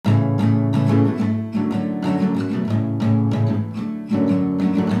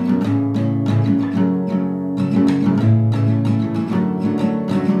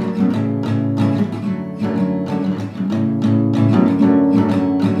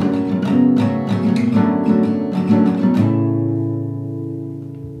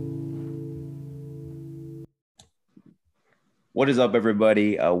What is up,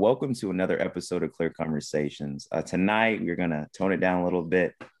 everybody? Welcome to another episode of Clear Conversations. Tonight, we're going to tone it down a little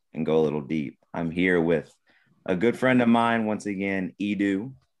bit and go a little deep. I'm here with a good friend of mine, once again,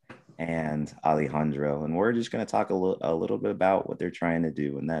 Edu and Alejandro, and we're just going to talk a little bit about what they're trying to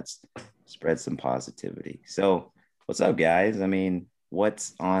do, and that's spread some positivity. So, what's up, guys? I mean,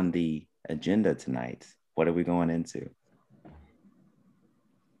 what's on the agenda tonight? What are we going into?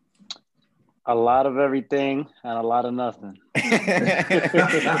 A lot of everything and a lot of nothing.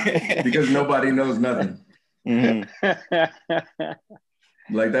 Because nobody knows nothing. Mhm.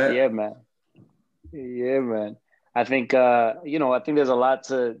 Like that? Yeah, man. I think I think there's a lot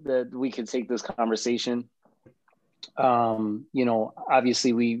that we can take this conversation.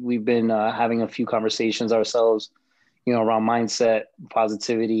 Obviously we've been having a few conversations ourselves, around mindset,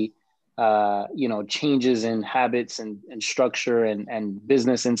 positivity, changes in habits and structure and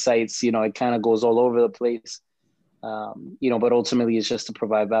business insights. It kind of goes all over the place. But ultimately it's just to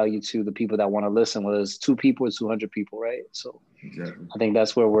provide value to the people that want to listen, whether it's 2 people or 200 people, right? So Exactly. I think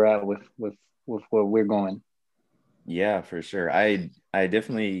that's where we're at with where we're going. Yeah, for sure. I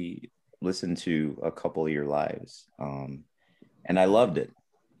definitely listened to a couple of your lives, and I loved it.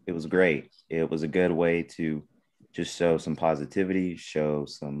 It was great. It was a good way to just show some positivity, show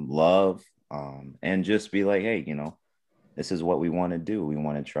some love, and just be like, hey, this is what we want to do. We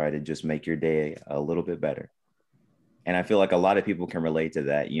want to try to just make your day a little bit better. And I feel like a lot of people can relate to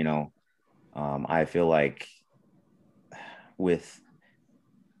that. I feel like with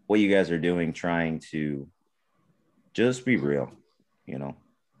what you guys are doing, trying to just be real,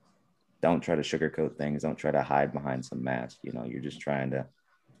 don't try to sugarcoat things. Don't try to hide behind some mask. You're just trying to,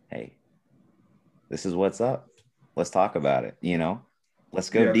 hey, this is what's up. Let's talk about it. Let's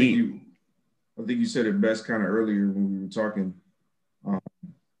go deep. I think you said it best kind of earlier when we were talking. A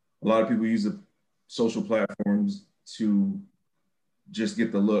lot of people use the social platforms to just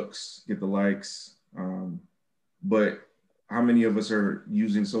get the looks, get the likes. But how many of us are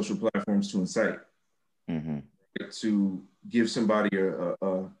using social platforms to incite, to give somebody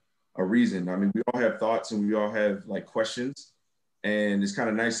a reason? I mean, we all have thoughts and we all have like questions, and it's kind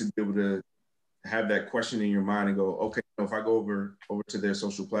of nice to be able to have that question in your mind and go, okay, if I go over to their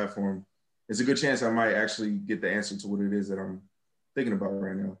social platform, it's a good chance I might actually get the answer to what it is that I'm thinking about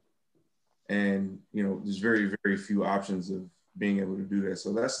right now. And, there's very, very few options of being able to do that.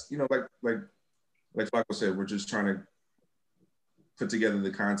 So that's, like Flacco said, we're just trying to put together the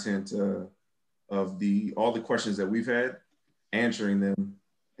content of all the questions that we've had, answering them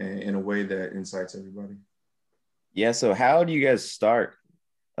in a way that incites everybody. Yeah. So how do you guys start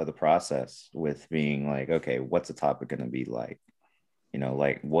the process with being like, okay, what's the topic going to be like?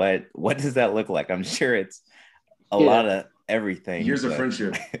 Like what does that look like? I'm sure it's a lot of everything. Here's a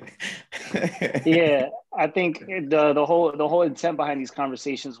friendship. Yeah, I think the whole intent behind these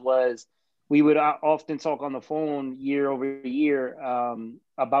conversations was we would often talk on the phone year over year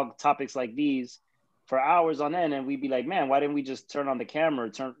about topics like these for hours on end, and we'd be like, man, why didn't we just turn on the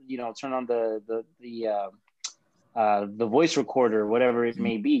camera, turn on the voice recorder, whatever it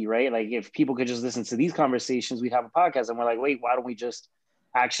may be, right? Like if people could just listen to these conversations, we'd have a podcast. And we're like, wait, why don't we just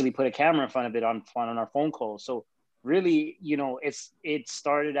actually put a camera in front of it on our phone call? So really, it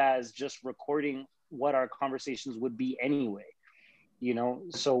started as just recording what our conversations would be anyway,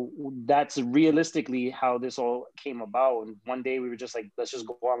 so that's realistically how this all came about. And one day we were just like, let's just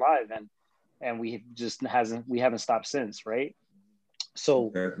go on live, and we haven't stopped since, right?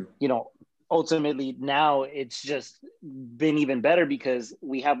 So, ultimately now it's just been even better because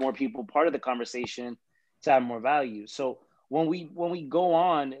we have more people part of the conversation to have more value. So when we go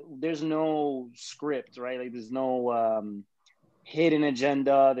on, there's no script, right? Like there's no hidden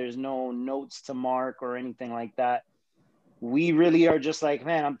agenda. There's no notes to mark or anything like that. We really are just like,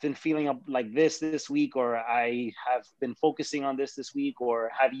 man, I've been feeling like this week, or I have been focusing on this week, or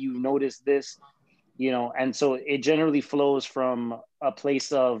have you noticed this? And so it generally flows from a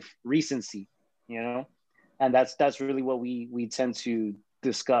place of recency, and that's really what we tend to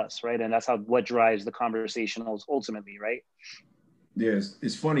discuss, right? And that's what drives the conversation ultimately, right? Yes,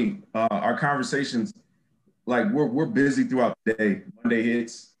 it's funny. Our conversations, like we're busy throughout the day. Monday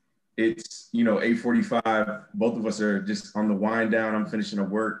hits, it's 8:45. Both of us are just on the wind down. I'm finishing up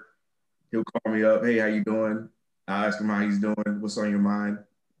work. He'll call me up. Hey, how you doing? I ask him how he's doing. What's on your mind?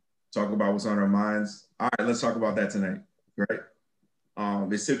 Talk about what's on our minds. All right, let's talk about that tonight, right?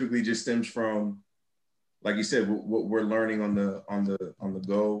 It typically just stems from, like you said, what we're learning on the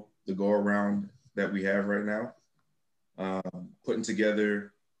go around that we have right now. Putting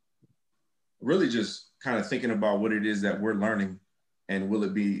together, really just kind of thinking about what it is that we're learning and will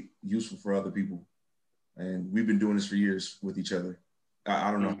it be useful for other people. and we've been doing this for years with each other.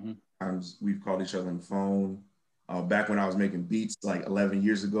 I don't know Mhm. how many times we've called each other on the phone. Back when I was making beats like 11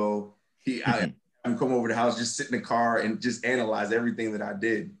 years ago, I would come over to the house, just sit in the car and just analyze everything that I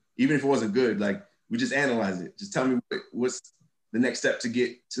did. Even if it wasn't good, like we just analyze it. Just tell me what's the next step to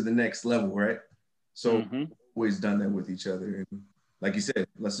get to the next level, right? So always done that with each other. And like you said,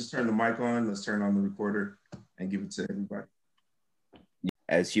 let's just turn the mic on, let's turn on the recorder and give it to everybody.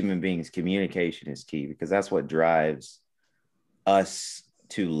 As human beings, communication is key because that's what drives us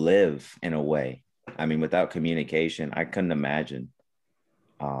to live in a way. I mean, without communication, I couldn't imagine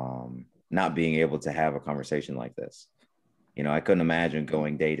not being able to have a conversation like this. You know, I couldn't imagine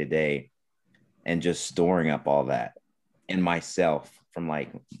going day to day and just storing up all that in myself from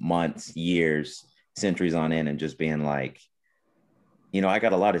like months, years, centuries on end, and just being like, you know, I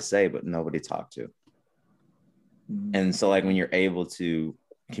got a lot to say, but nobody to talk to. And so like when you're able to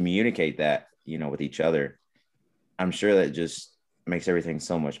communicate that, you know, with each other, I'm sure that just makes everything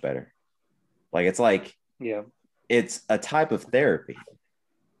so much better. Like, Yeah. It's a type of therapy.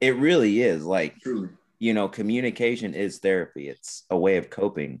 It really is. Like, Truly. You know, communication is therapy. It's a way of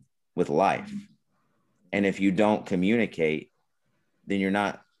coping with life. And if you don't communicate, then you're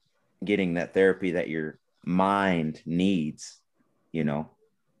not getting that therapy that your mind needs, you know,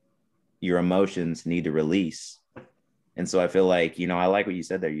 your emotions need to release. And so I feel like, you know, I like what you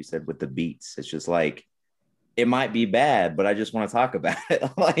said there. You said with the beats, it's just like, it might be bad, but I just want to talk about it.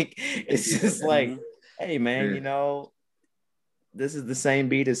 Like, it's just like, hey, man, you know, this is the same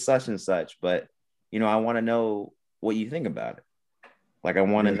beat as such and such, but, you know, I want to know what you think about it. Like, I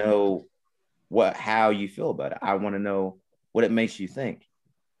want to know how you feel about it. I want to know what it makes you think,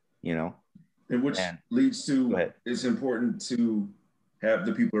 you know? And which leads to, it's important to have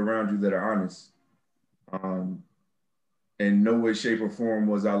the people around you that are honest. In no way, shape, or form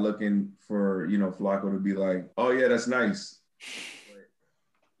was I looking for, you know, Flacco to be like, oh yeah, that's nice.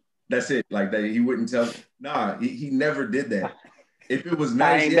 That's it. Like that, he wouldn't tell. Nah, he never did that. If it was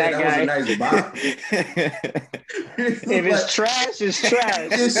nice, yeah, that was a nice bop. If it's trash, it's trash.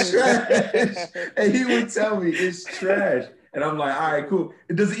 It's trash. And he would tell me it's trash. And I'm like, all right, cool.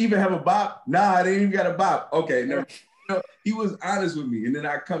 It doesn't even have a bop. Nah, it ain't even got a bop. Okay, never. You know, he was honest with me. And then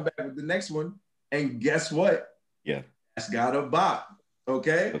I come back with the next one. And guess what? Yeah. That's got a bop.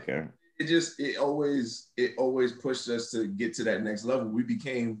 Okay. Okay. It always pushed us to get to that next level. We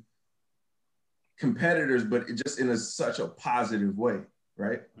became competitors, but just in such a positive way,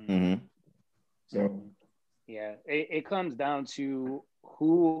 right? Mm-hmm. So, yeah, it comes down to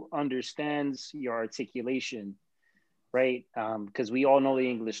who understands your articulation, right? Because we all know the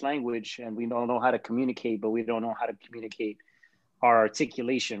English language and we don't know how to communicate, but we don't know how to communicate our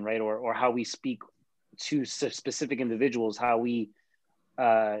articulation, right? Or how we speak to specific individuals, how we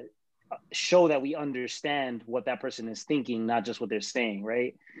show that we understand what that person is thinking, not just what they're saying,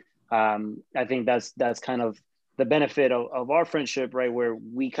 right? I think that's kind of the benefit of our friendship, right? Where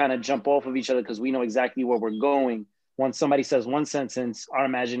we kind of jump off of each other because we know exactly where we're going. Once somebody says one sentence, our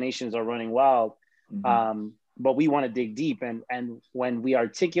imaginations are running wild. But we want to dig deep. And when we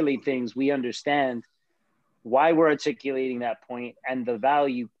articulate things, we understand why we're articulating that point and the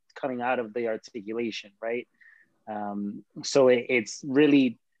value coming out of the articulation, right? So it's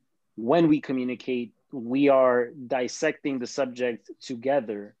really, when we communicate, we are dissecting the subject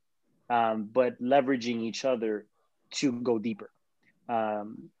together, but leveraging each other to go deeper.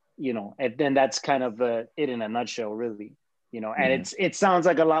 You know, and then that's kind of it in a nutshell, really. You know, and it sounds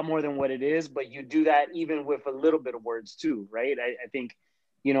like a lot more than what it is, but you do that even with a little bit of words too, right? I think,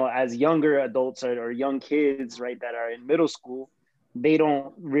 you know, as younger adults or young kids, right, that are in middle school, they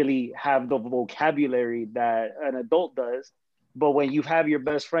don't really have the vocabulary that an adult does. But when you have your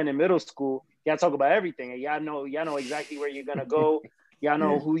best friend in middle school, y'all talk about everything. Y'all know exactly where you're gonna go. Y'all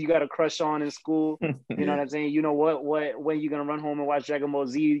know who you got a crush on in school. You know what I'm saying? You know what when you're gonna run home and watch Dragon Ball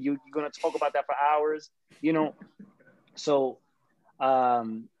Z. You're gonna talk about that for hours. You know, so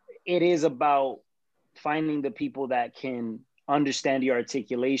it is about finding the people that can understand your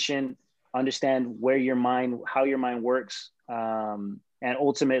articulation, understand how your mind works, and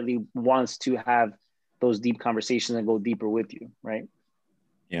ultimately wants to have those deep conversations and go deeper with you, right?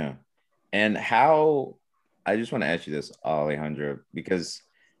 Yeah. And I just want to ask you this, Alejandro, because,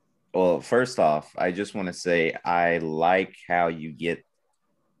 well, first off, I just want to say I like how you get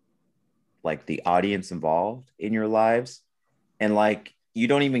like the audience involved in your lives, and like you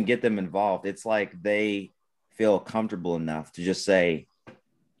don't even get them involved. It's like they feel comfortable enough to just say,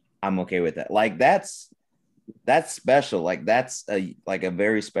 I'm okay with that. Like that's special. Like that's a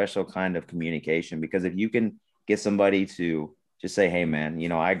very special kind of communication, because if you can get somebody to just say, hey man, you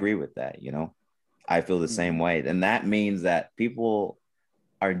know, I agree with that, you know, I feel the same way. And that means that people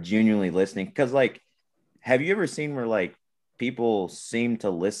are genuinely listening. Because, like, have you ever seen where, like, people seem to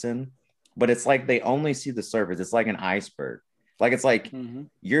listen, but it's like they only see the surface? It's like an iceberg. Like, it's like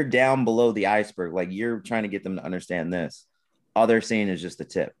you're down below the iceberg. Like, you're trying to get them to understand this. All they're seeing is just the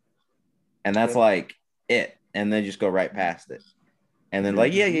tip. And that's like it. And then just go right past it. And then,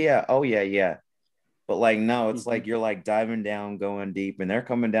 like, yeah. Oh, yeah. But, like, no, it's like you're, like, diving down, going deep, and they're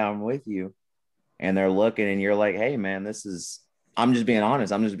coming down with you. And they're looking, and you're like, hey, man, this is, I'm just being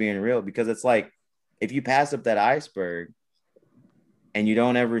honest. I'm just being real. Because it's like, if you pass up that iceberg and you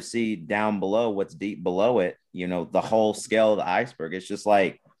don't ever see down below what's deep below it, you know, the whole scale of the iceberg, it's just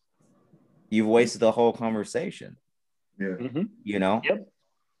like you've wasted the whole conversation. Yeah. You know? Yep.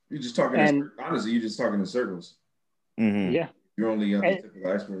 You're just talking, honestly, you're just talking in circles. Yeah. You're only at the tip of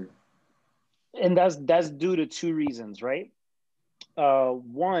the iceberg. And that's due to two reasons, right?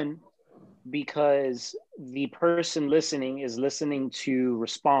 One, because the person listening is listening to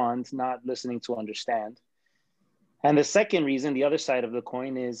respond, not listening to understand. And the second reason, the other side of the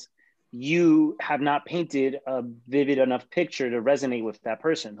coin, is you have not painted a vivid enough picture to resonate with that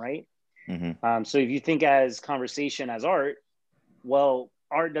person, right? So if you think as conversation as art, well,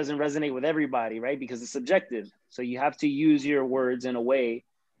 art doesn't resonate with everybody, right? Because it's subjective. So you have to use your words in a way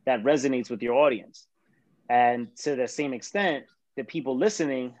that resonates with your audience. And to the same extent, the people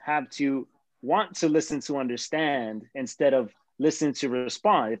listening have to want to listen to understand instead of listen to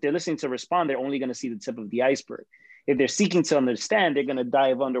respond. If they're listening to respond, they're only going to see the tip of the iceberg. If they're seeking to understand, they're going to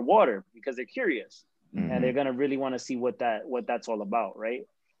dive underwater because they're curious and they're going to really want to see what that's all about, right?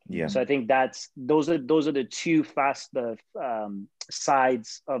 Yeah. So I think those are the two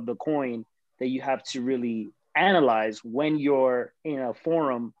sides of the coin that you have to really analyze when you're in a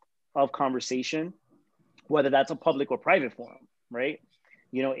forum of conversation, whether that's a public or private forum, right?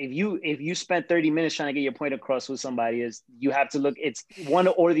 You know, if you spent 30 minutes trying to get your point across with somebody, is you have to look, it's one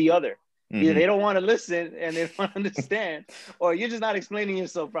or the other. Either they don't want to listen and they don't want to understand, or you're just not explaining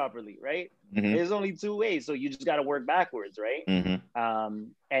yourself properly, right? There's only two ways, so you just got to work backwards, right?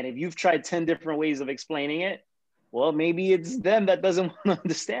 And if you've tried 10 different ways of explaining it, well, maybe it's them that doesn't want to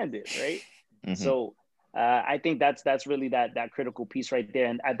understand it, right? So I think that's really that critical piece right there,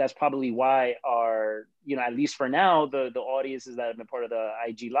 and that's probably why our, you know, at least for now, the audiences that have been part of the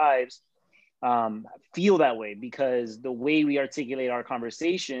IG lives feel that way, because the way we articulate our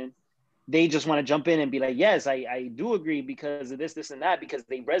conversation, they just want to jump in and be like, yes, I do agree because of this, and that, because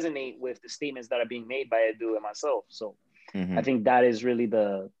they resonate with the statements that are being made by Edu and myself. So I think that is really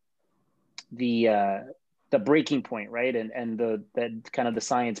the breaking point, right? And the kind of the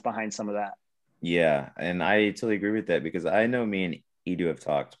science behind some of that. Yeah, and I totally agree with that, because I know me and Edu have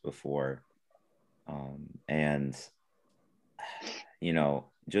talked before, and, you know,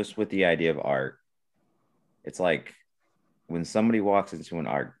 just with the idea of art, it's like when somebody walks into an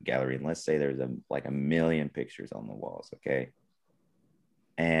art gallery, and let's say there's like a million pictures on the walls, okay?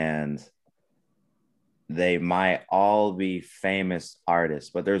 And they might all be famous artists,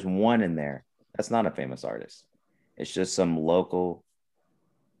 but there's one in there that's not a famous artist. It's just some local,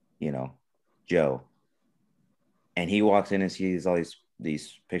 you know, Joe. And he walks in and sees all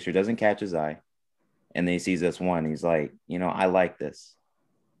these pictures, doesn't catch his eye. And then he sees this one. He's like, you know, I like this.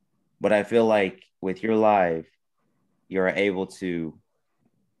 But I feel like with your live, you're able to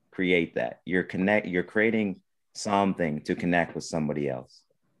create that. You're creating something to connect with somebody else.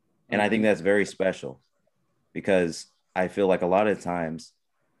 And I think that's very special, because I feel like a lot of times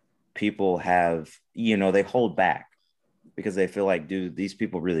people have, you know, they hold back because they feel like, dude, these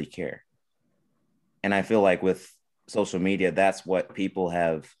people really care. And I feel like with social media, that's what people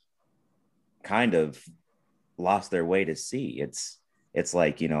have kind of lost their way to see. It's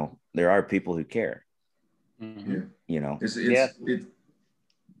like, you know, there are people who care. You know,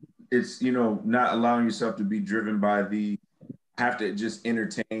 it's you know, not allowing yourself to be driven by the have to just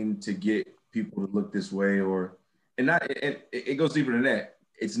entertain to get people to look this way, or it goes deeper than that.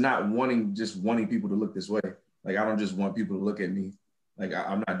 It's not wanting people to look this way. Like, I don't just want people to look at me. Like,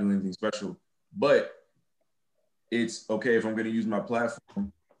 I'm not doing anything special, but it's okay if I'm going to use my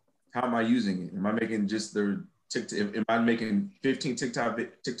platform. How am I using it? Am I making just the TikTok? Am I making 15 TikTok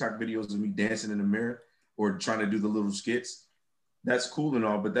videos of me dancing in the mirror or trying to do the little skits? That's cool and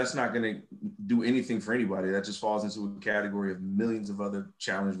all, but that's not going to do anything for anybody. That just falls into a category of millions of other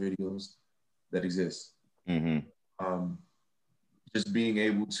challenge videos that exist. Just being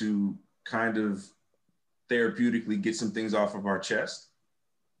able to kind of therapeutically get some things off of our chest.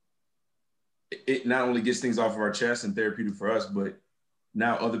 It not only gets things off of our chest and therapeutic for us, but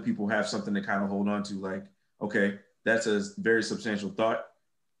now other people have something to kind of hold on to. Like, okay, that's a very substantial thought.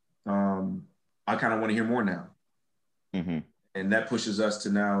 I kind of want to hear more now. Mm-hmm. And that pushes us to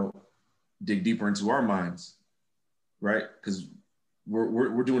now dig deeper into our minds, right? Because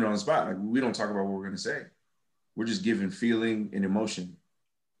we're doing it on the spot. Like, we don't talk about what we're going to say. We're just giving feeling and emotion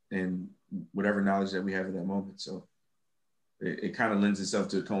and whatever knowledge that we have at that moment. So it kind of lends itself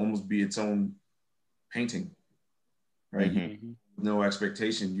to almost be its own painting, right? Mm-hmm. No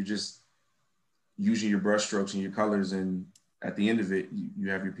expectation. You just using your brush strokes and your colors, and at the end of it, you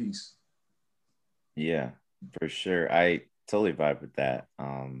have your piece. Yeah, for sure. I totally vibe with that.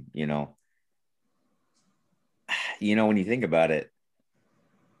 When you think about it,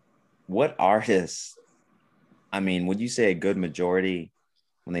 what artists, I mean, would you say a good majority,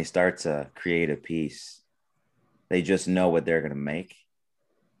 when they start to create a piece, they just know what they're going to make?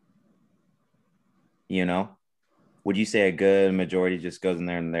 Would you say a good majority just goes in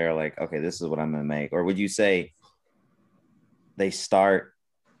there and they're like, okay, this is what I'm going to make? Or would you say they start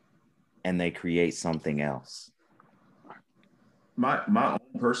and they create something else? My own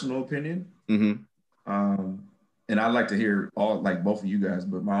personal opinion, Mm-hmm. And I'd like to hear like both of you guys,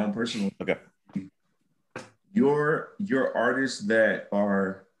 but my own personal. Okay. Your artists that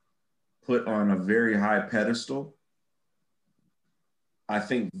are put on a very high pedestal, I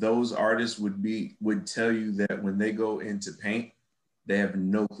think those artists would tell you that when they go into paint, they have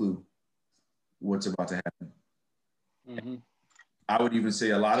no clue what's about to happen. Mm-hmm. I would even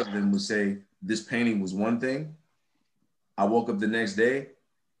say a lot of them would say this painting was one thing. I woke up the next day,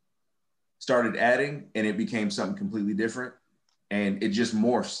 started adding, and it became something completely different, and it just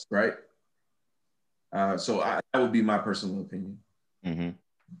morphs, right? So that would be my personal opinion. Mm-hmm.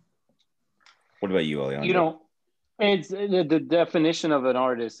 What about you, Alejandro? It's the definition of an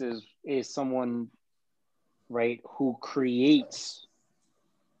artist is someone, right, who creates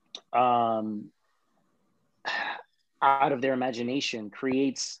out of their imagination,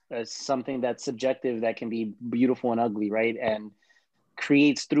 creates something that's subjective, that can be beautiful and ugly, right? And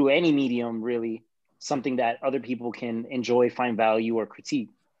creates through any medium, really, something that other people can enjoy, find value, or critique.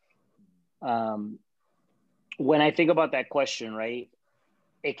 When I think about that question, right,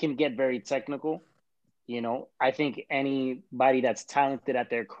 it can get very technical. I think anybody that's talented at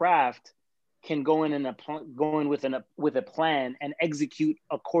their craft can go in with a plan and execute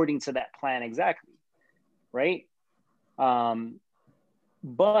according to that plan exactly, right?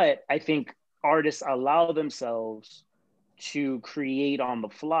 But I think artists allow themselves to create on the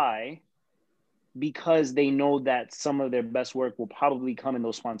fly because they know that some of their best work will probably come in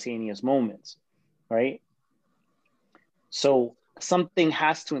those spontaneous moments, right? So something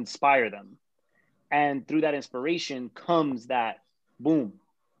has to inspire them. And through that inspiration comes that boom,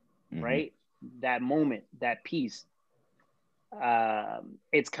 Mm-hmm. right? That moment, that piece.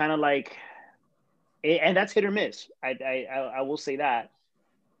 It's kind of like, and that's hit or miss. I will say that,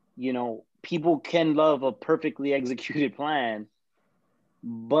 people can love a perfectly executed plan,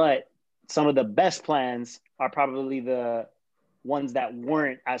 but some of the best plans are probably the ones that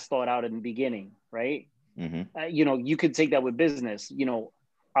weren't as thought out in the beginning, right? Mm-hmm. You could take that with business.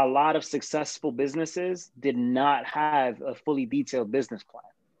 A lot of successful businesses did not have a fully detailed business plan.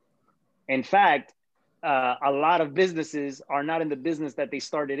 In fact, a lot of businesses are not in the business that they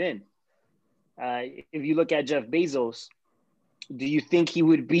started in. If you look at Jeff Bezos, do you think he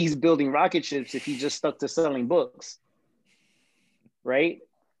would be building rocket ships if he just stuck to selling books? Right?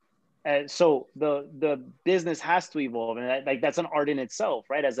 So the business has to evolve, and that's an art in itself,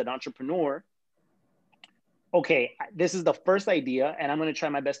 right? As an entrepreneur, okay, this is the first idea, and I'm going to try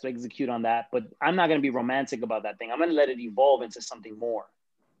my best to execute on that, but I'm not going to be romantic about that thing. I'm going to let it evolve into something more.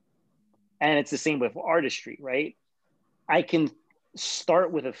 And it's the same with artistry, right? I can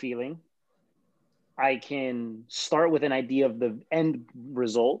start with a feeling. I can start with an idea of the end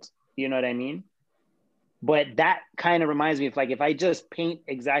result. You know what I mean? But that kind of reminds me of, like, if I just paint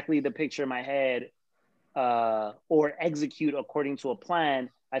exactly the picture in my head or execute according to a plan,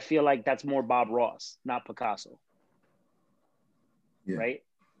 I feel like that's more Bob Ross, not Picasso. Yeah. Right?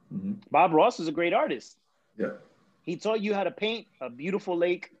 Mm-hmm. Bob Ross was a great artist. Yeah. He taught you how to paint a beautiful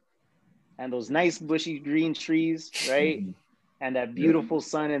lake and those nice bushy green trees, right? Mm-hmm. And that beautiful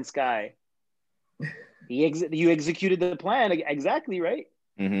sun and sky. You executed the plan exactly, right?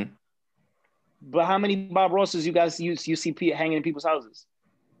 Mm-hmm. But how many Bob Rosses you see hanging in people's houses?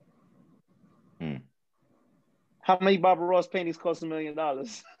 How many Bob Ross paintings cost $1 million?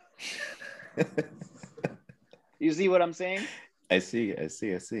 You see what I'm saying? I see.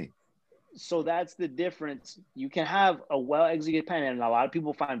 So that's the difference. You can have a well-executed plan, and a lot of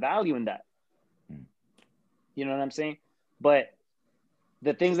people find value in that. You know what I'm saying? But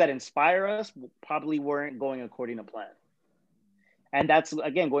the things that inspire us probably weren't going according to plan. And that's,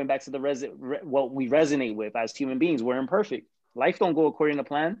 again, going back to the what we resonate with as human beings. We're imperfect. Life don't go according to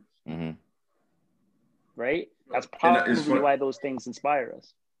plan. Mm-hmm. Right? That's probably why those things inspire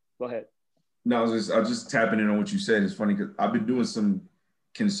us. Go ahead. No, I was just tapping in on what you said. It's funny because I've been doing some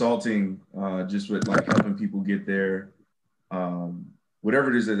consulting just with like helping people get their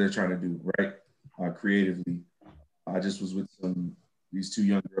whatever it is that they're trying to do, right? Creatively. I just was with these two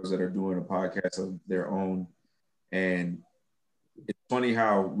young girls that are doing a podcast of their own. And it's funny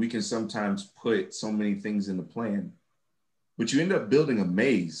how we can sometimes put so many things in the plan, but you end up building a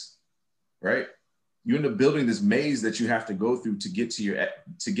maze, right? You end up building this maze that you have to go through to get to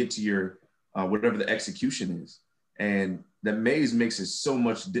your whatever the execution is. And that maze makes it so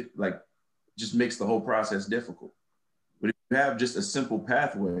much just makes the whole process difficult. But if you have just a simple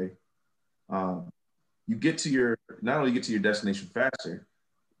pathway, you not only get to your destination faster,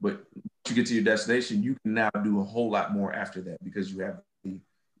 but once you get to your destination, you can now do a whole lot more after that because you have the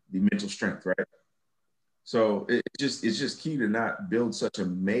mental strength, right? So it's just key to not build such a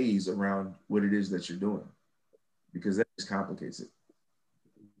maze around what it is that you're doing, because that just complicates it.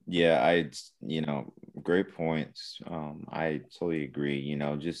 Yeah, great points. I totally agree.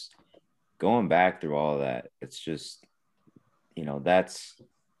 Just going back through all of that, it's just, that's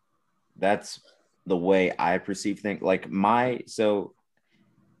the way I perceive things. Like so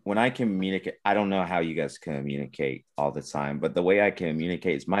when I communicate, I don't know how you guys communicate all the time, but the way I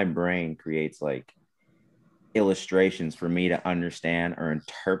communicate is my brain creates like illustrations for me to understand or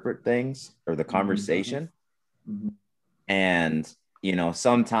interpret things or the conversation. Mm-hmm. And,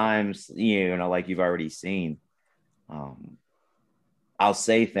 sometimes, like you've already seen, I'll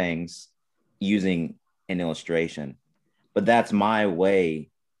say things using an illustration, but that's my way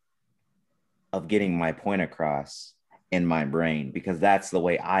of getting my point across in my brain, because that's the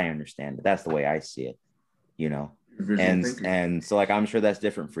way I understand it. That's the way I see it, and so like, I'm sure that's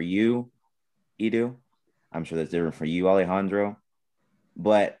different for you, Edu. I'm sure that's different for you, Alejandro,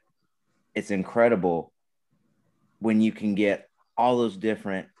 but it's incredible when you can get all those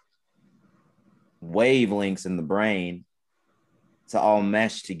different wavelengths in the brain to all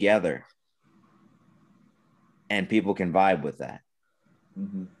mesh together and people can vibe with that.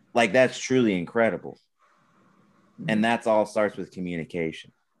 Mm-hmm. Like, that's truly incredible. Mm-hmm. And that's all starts with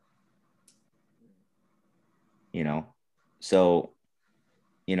communication, so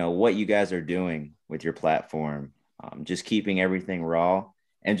what you guys are doing with your platform, just keeping everything raw.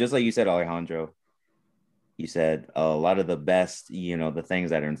 And just like you said, Alejandro, you said a lot of the best, the things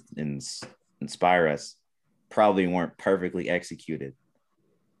that inspire us probably weren't perfectly executed.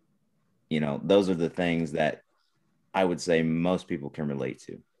 Those are the things that I would say most people can relate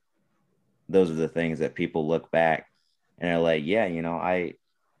to. Those are the things that people look back and are like, yeah, I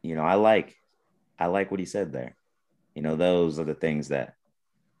like what he said there. Those are the things that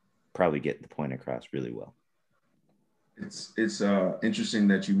probably get the point across really well. It's interesting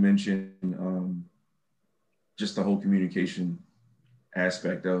that you mentioned just the whole communication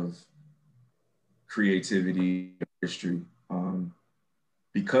aspect of creativity, history,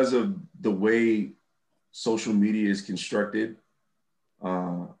 because of the way social media is constructed.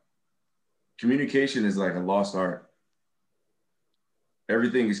 Communication is like a lost art.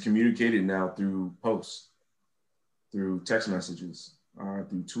 Everything is communicated now through posts, through text messages,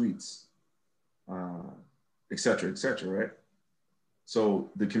 through tweets, et cetera, right? So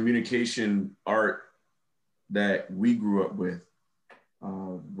the communication art that we grew up with,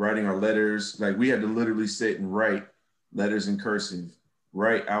 writing our letters, like we had to literally sit and write letters in cursive,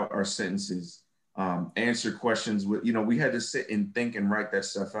 write out our sentences, answer questions with, we had to sit and think and write that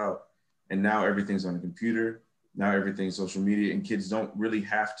stuff out. And now everything's on a computer. Now everything's social media, and kids don't really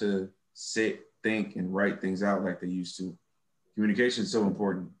have to sit, think, and write things out like they used to. Communication is so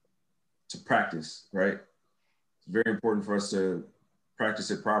important to practice, right? It's very important for us to practice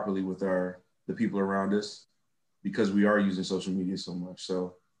it properly with the people around us, because we are using social media so much.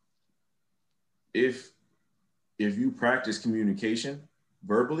 So if you practice communication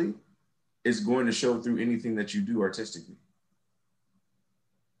verbally, it's going to show through anything that you do artistically.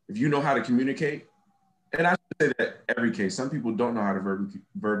 If you know how to communicate, and I should say that every case, some people don't know how to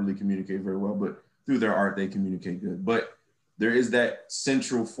verbally communicate very well, but through their art, they communicate good. But there is that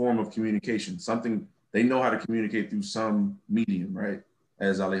central form of communication, something they know how to communicate through some medium, right?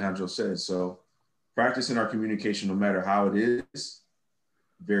 As Alejandro said. So practicing our communication, no matter how it is,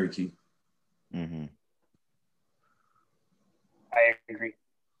 very key. Mm-hmm. I agree.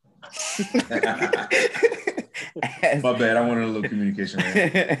 My bad. I wanted a little communication.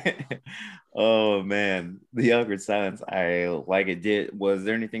 Oh man, the awkward silence. I like it. Was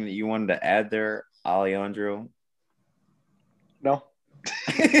there anything that you wanted to add there, Alejandro? No.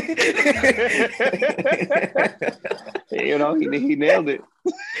 You know, he nailed it.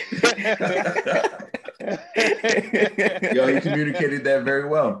 Yo, he communicated that very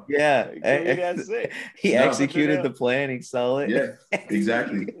well. Yeah, That's it. he executed the plan. He saw it. Yeah,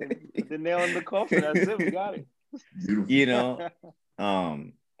 exactly. The nail in the coffin. That's it. We got it. Beautiful. You know,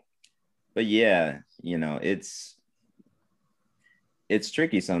 but yeah, you know, it's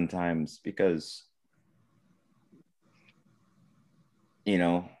tricky sometimes because, you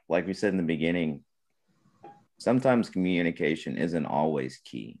know, like we said in the beginning, sometimes communication isn't always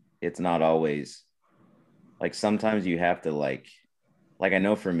key. It's not always, like, sometimes you have to like I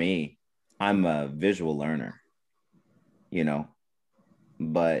know for me, I'm a visual learner, you know,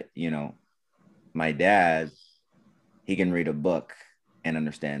 but, you know, my dad, he can read a book and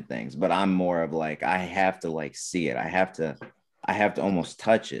understand things, but I'm more of like, I have to like see it. I have to almost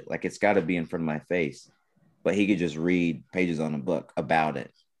touch it. Like, it's got to be in front of my face, but he could just read pages on a book about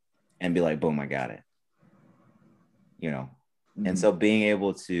it and be like, boom, I got it, you know? Mm-hmm. And so being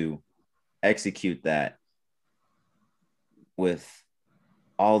able to execute that with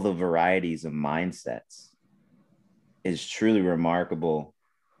all the varieties of mindsets is truly remarkable,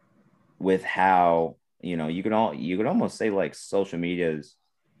 with how, you know, you could almost say like social media is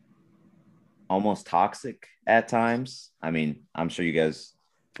almost toxic at times. I mean, I'm sure you guys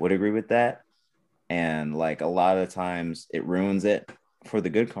would agree with that. And like a lot of times it ruins it for the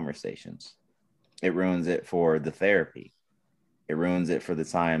good conversations. It ruins it for the therapy. It ruins it for the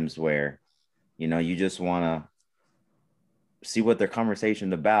times where, you know, you just want to see what their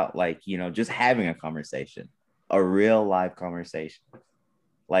conversation's about. Like, you know, just having a conversation, a real live conversation.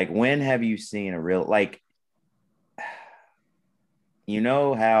 Like, when have you seen a real, like, you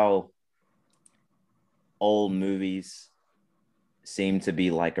know how old movies seem to be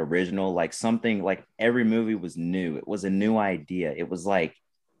like original, like something, like every movie was new. It was a new idea. It was like,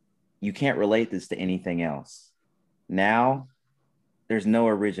 you can't relate this to anything else. Now there's no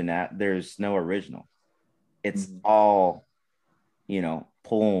original. It's all, you know,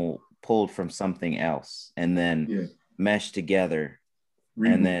 pulled from something else and then meshed together.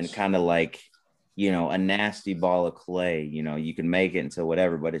 Reboots. And then kind of like, you know, a nasty ball of clay, you know, you can make it into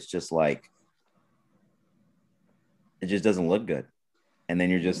whatever, but it's just like, it just doesn't look good. And then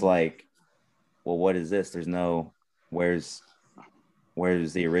you're just like, well, what is this? There's no, where's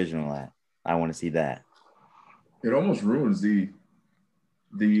the original at? I want to see that. It almost ruins the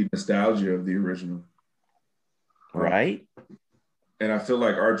nostalgia of the original. Right. And I feel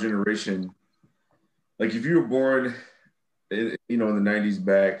like our generation, like if you were born, you know, in the 90s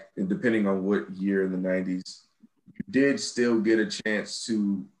back, and depending on what year in the 90s, you did still get a chance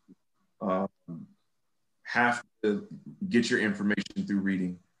to have to get your information through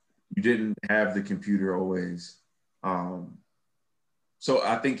reading. You didn't have the computer always. So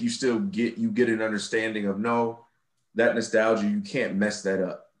I think you still get an understanding of, no, that nostalgia, you can't mess that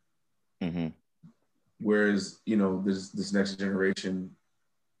up. Mm-hmm. Whereas, you know, this next generation,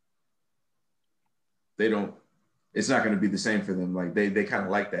 it's not going to be the same for them. Like they kind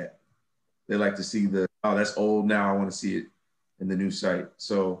of like that. They like to see oh, that's old now, I want to see it in the new site.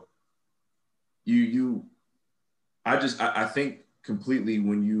 So I think completely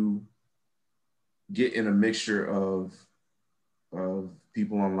when you get in a mixture of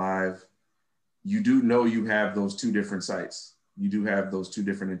people on live, you do know you have those two different sites. You do have those two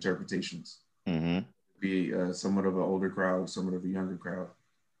different interpretations. Mm-hmm. Be somewhat of an older crowd, somewhat of a younger crowd.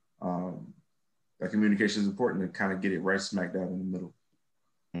 That communication is important to kind of get it right smack dab in the middle.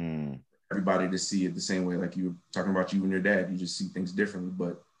 Mm. Everybody to see it the same way, like you were talking about you and your dad. You just see things differently,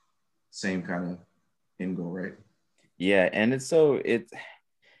 but same kind of end goal, right? Yeah, and it's so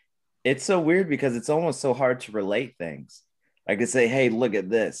weird because it's almost so hard to relate things. Like to say, hey, look at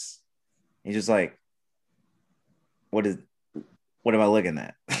this. He's just like, what am I looking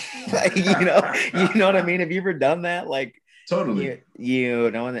at? Like, you know what I mean? Have you ever done that? Like, totally.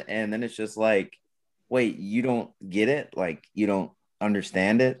 You know, and then it's just like, wait, you don't get it? Like, you don't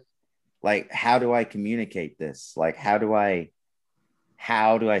understand it? Like, how do I communicate this? Like, how do I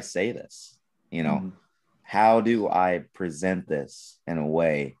say this? You know, mm-hmm. How do I present this in a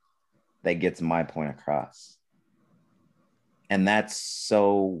way that gets my point across? And that's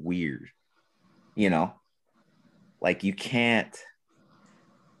so weird, you know, like you can't,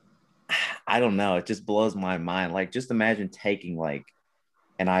 I don't know. It just blows my mind. Like, just imagine taking like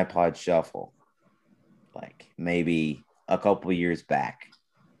an iPod Shuffle, like maybe a couple of years back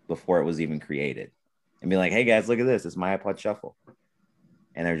before it was even created, and be like, hey guys, look at this. It's my iPod Shuffle.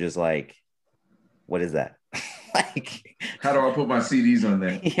 And they're just like, what is that? Like, how do I put my CDs on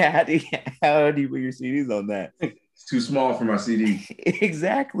that? Yeah. How do you put your CDs on that? It's too small for my CD.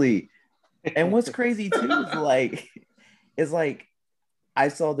 Exactly. And what's crazy too is like I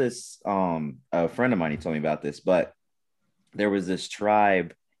saw this a friend of mine, he told me about this, but there was this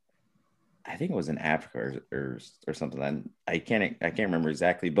tribe, I think it was in Africa or something. I can't remember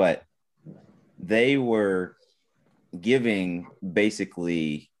exactly, but they were giving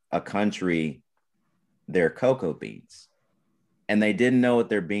basically a country their cocoa beans, and they didn't know what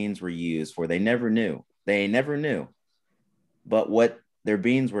their beans were used for. They never knew. But what their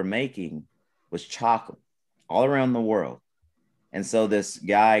beans were making was chocolate all around the world. And so this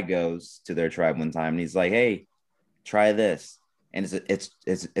guy goes to their tribe one time and he's like, "Hey, try this." And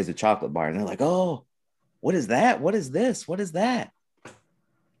it's a chocolate bar. And they're like, "Oh, what is that? What is this? What is that?"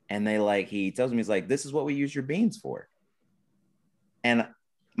 And he tells me, he's like, "This is what we use your beans for." And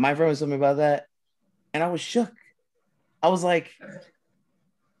my friend was telling me about that, and I was shook. I was like,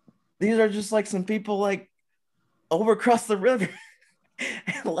 these are just like some people like over across the river.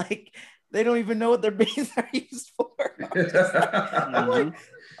 And like they don't even know what their beans are used for. I'm like,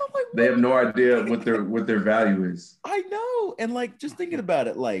 they have no idea what their value is. I know. And like just thinking about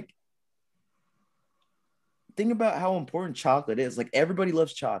it, like think about how important chocolate is. Like everybody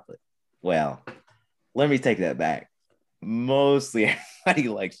loves chocolate. Well, let me take that back. Mostly everybody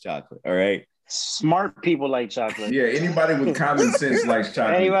likes chocolate. All right. Smart people like chocolate. Yeah, anybody with common sense likes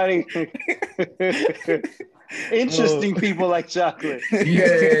chocolate. Anybody interesting people like chocolate.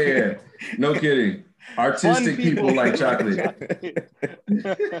 Yeah. No kidding. Artistic people like chocolate.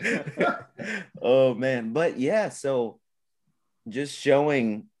 Oh man. But yeah, so just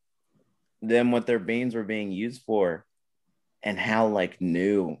showing them what their beans were being used for and how like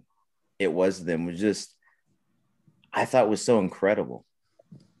new it was to them was just, I thought was so incredible.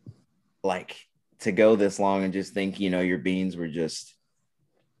 Like to go this long and just think, your beans were just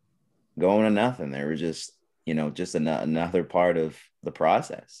going to nothing. They were just, just another part of the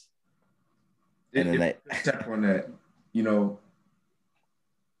process. And then they tap on that,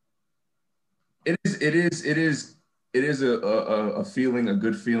 it is a feeling, a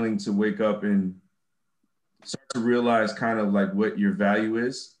good feeling to wake up and start to realize kind of like what your value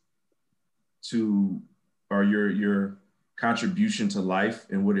is or your contribution to life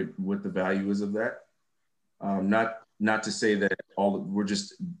and what the value is of that. Not to say that we're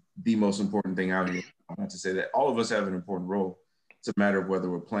just the most important thing out here. Not to say that all of us have an important role. It's a matter of whether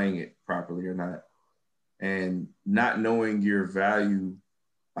we're playing it properly or not. And not knowing your value,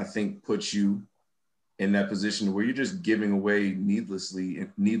 I think, puts you in that position where you're just giving away needless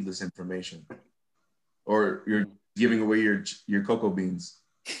information, or you're giving away your cocoa beans.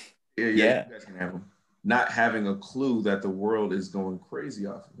 Yeah. You guys can have them. Not having a clue that the world is going crazy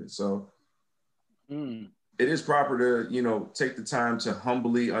off of it. So it is proper to, take the time to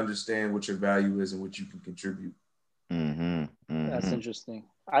humbly understand what your value is and what you can contribute. Mm-hmm. Mm-hmm. That's interesting.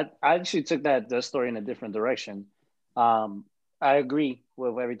 I actually took that story in a different direction. I agree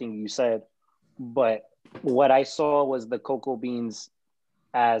with everything you said, but what I saw was the cocoa beans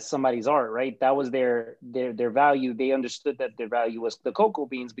as somebody's art, right? That was their value. They understood that their value was the cocoa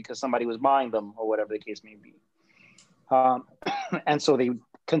beans because somebody was buying them or whatever the case may be. And so they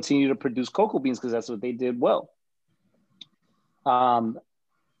continue to produce cocoa beans because that's what they did well.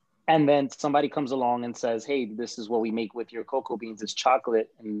 And then somebody comes along and says, "Hey, this is what we make with your cocoa beans. It's chocolate."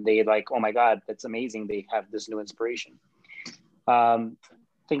 And they like, "Oh my God, that's amazing." They have this new inspiration.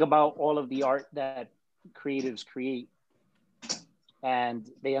 Think about all of the art that creatives create. And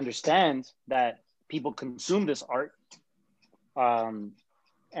they understand that people consume this art. And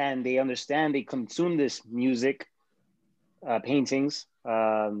they understand they consume this music, paintings,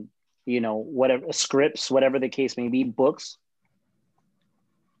 whatever, scripts, whatever the case may be, books.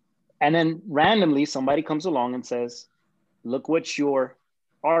 And then randomly somebody comes along and says, "Look what your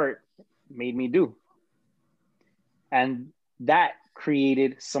art made me do." And that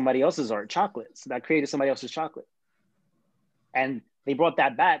created somebody else's art, chocolates. That created somebody else's chocolate. And they brought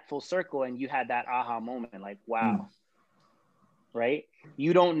that back full circle, and you had that aha moment, like, wow, right?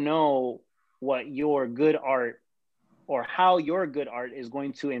 You don't know what your good art or how your good art is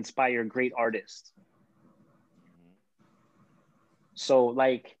going to inspire great artists. So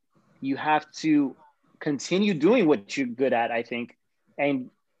like, you have to continue doing what you're good at, I think,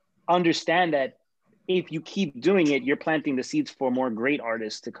 and understand that if you keep doing it, you're planting the seeds for more great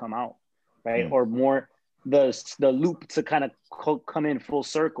artists to come out, right? Or more the loop to kind of come in full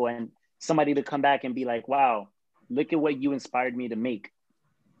circle and somebody to come back and be like, "Wow, look at what you inspired me to make."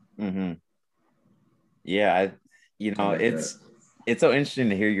 Mm-hmm. Yeah, it's so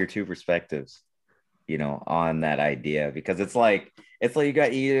interesting to hear your two perspectives, on that idea, because it's like you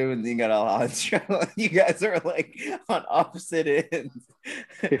got you and you got Alejandro. You guys are like on opposite ends.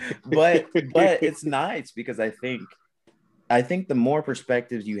 but it's nice because I think the more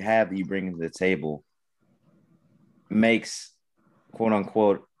perspectives you have that you bring to the table makes, quote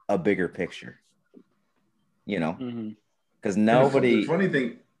unquote, a bigger picture. Because nobody. The funny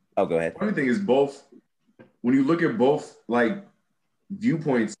thing. Oh, go ahead. Funny thing is, both, when you look at both like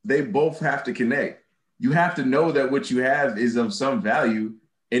viewpoints, they both have to connect. You have to know that what you have is of some value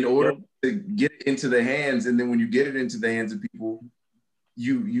in order to get it into the hands. And then when you get it into the hands of people,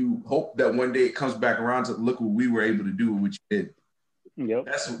 you hope that one day it comes back around to look what we were able to do with what you did. Yep.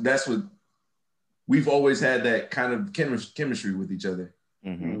 That's what we've always had, that kind of chemistry with each other.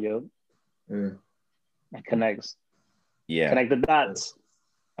 Mm-hmm. Yep. Yeah. It connects. Yeah. Connect the dots.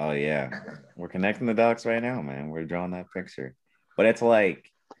 Oh yeah. We're connecting the dots right now, man. We're drawing that picture. But it's like,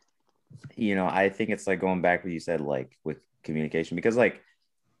 I think it's like going back what you said, like with communication, because like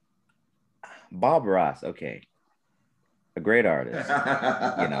Bob Ross, okay, a great artist,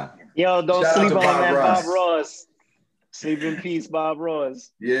 Yo, don't Shout out sleep to on Bob that Ross. Bob Ross. Sleep in peace, Bob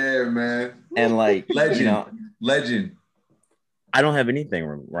Ross. Yeah, man. And like legend. Legend. I don't have anything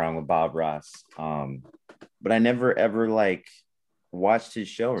wrong with Bob Ross, but I never ever like watched his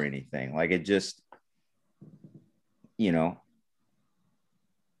show or anything. Like it just,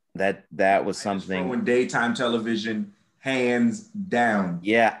 that was something. When daytime television, hands down.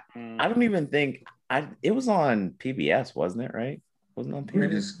 Yeah, I don't even think it was on PBS, wasn't it? Right? Wasn't it on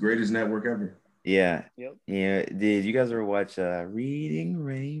PBS? Greatest network ever. Yeah. Yep. Yeah. Did you guys ever watch Reading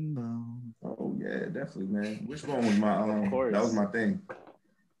Rainbow? Oh yeah, definitely, man. Wishbone was my that was my thing.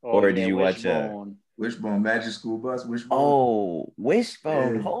 Or did you watch Wishbone, Magic School Bus, Wishbone? Oh,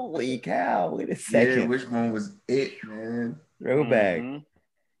 Wishbone! Yeah. Holy cow! Wait a second. Yeah, Wishbone was it, man. Throwback. Mm-hmm.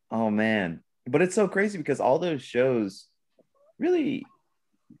 Oh man, but it's so crazy because all those shows really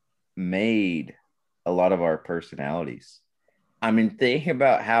made a lot of our personalities. I mean, think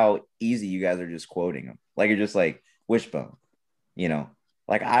about how easy you guys are just quoting them. Like you're just like Wishbone,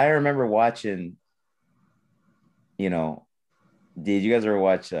 Like I remember watching. Did you guys ever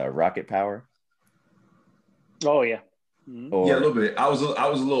watch Rocket Power? Oh yeah. Mm-hmm. Yeah, a little bit. I was a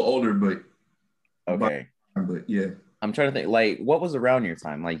little older, but okay. But yeah. I'm trying to think, like, what was around your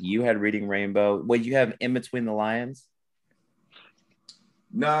time? Like, you had Reading Rainbow. What you have In Between the Lions?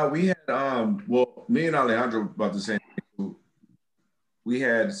 Nah, we had well, me and Alejandro about the same thing. We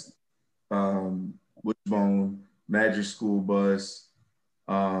had Wishbone, Magic School Bus.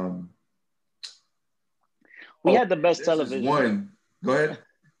 We had the best television. One. Go ahead.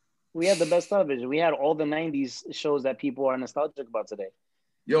 We had the best television. We had all the 90s shows that people are nostalgic about today.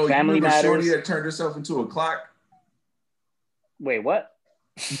 Yo, Family you remember Matters. Shorty that turned herself into a clock? Wait, what?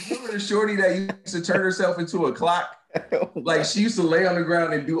 You remember the Shorty that used to turn herself into a clock? Like she used to lay on the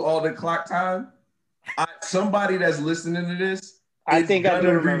ground and do all the clock time. Somebody that's listening to this, I think I do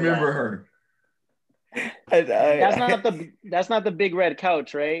remember her. That's not the big red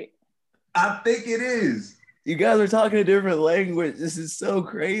couch, right? I think it is. You guys are talking a different language. This is so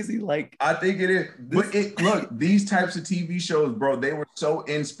crazy. Like I think it is. But look, these types of TV shows, bro, they were so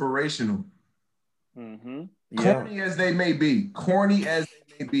inspirational. Mm-hmm. Corny as they may be,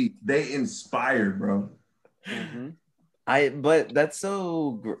 they inspire, bro. Mm-hmm. But that's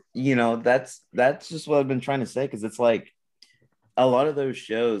so, that's just what I've been trying to say, because it's like a lot of those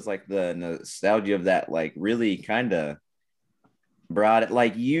shows, like the nostalgia of that, like really kind of brought it.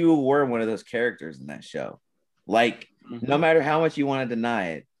 Like you were one of those characters in that show. Like no matter how much you want to deny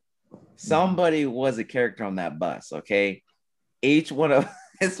it, somebody was a character on that bus. Okay, each one of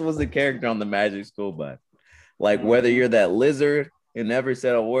us was a character on the Magic School Bus. Like whether you're that lizard who never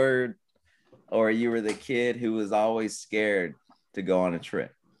said a word, or you were the kid who was always scared to go on a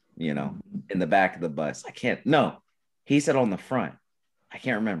trip, in the back of the bus. He said on the front. I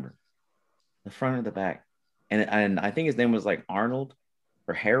can't remember. The front or the back. And I think his name was like Arnold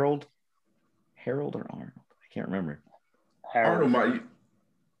or Harold. Harold or Arnold. I can't remember. Arnold.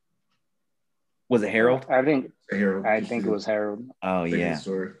 Was it Harold? I think Harold. I think it was Harold. Oh yeah.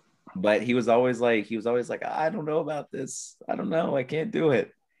 But he was always like, I don't know about this. I don't know. I can't do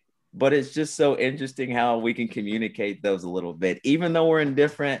it. But it's just so interesting how we can communicate those a little bit, even though we're in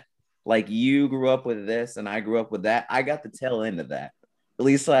different, like you grew up with this and I grew up with that. I got the tail end of that. At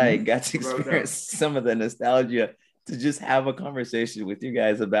least I got to experience some of the nostalgia to just have a conversation with you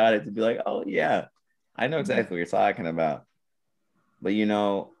guys about it, to be like, oh yeah, I know exactly what you're talking about. But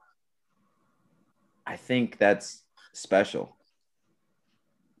I think that's special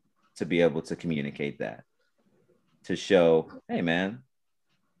to be able to communicate that, to show, hey man,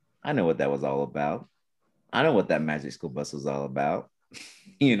 I know what that was all about. I know what that Magic School Bus was all about.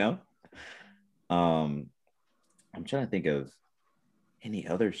 You know, um, I'm trying to think of any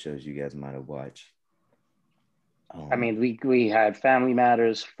other shows you guys might have watched. I mean, we had Family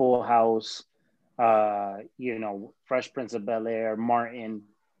Matters, Full House, Fresh Prince of Bel-Air, Martin.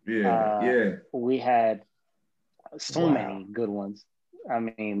 Yeah. We had so Wow. many good ones. I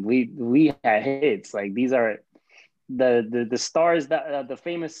mean, we had hits. Like, these are the stars that the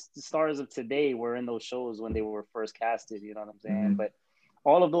famous stars of today were in those shows when they were first casted. You know what I'm saying? Mm-hmm. But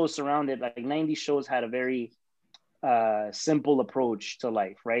all of those surrounded, like, 90s shows had a very simple approach to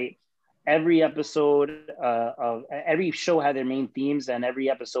life, right? Every episode of every show had their main themes, and every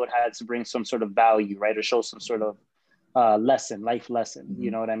episode had to bring some sort of value, right, or show some sort of life lesson. Mm-hmm.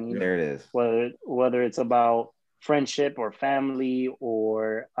 You know what I mean? There it is. Whether it's about friendship or family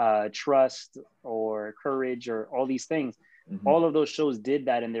or trust or courage or all these things, Mm-hmm. all of those shows did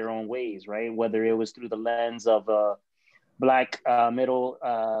that in their own ways, right? Whether it was through the lens of a Black middle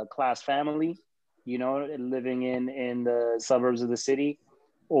class family, living in the suburbs of the city,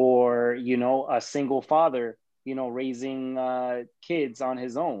 or a single father, raising kids on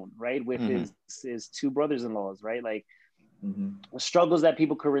his own, right, with his two brothers-in-laws, right? Like, struggles that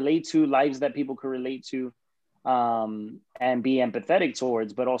people could relate to, lives that people could relate to, and be empathetic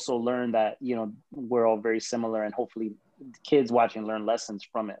towards, but also learn that we're all very similar, and hopefully kids watching learn lessons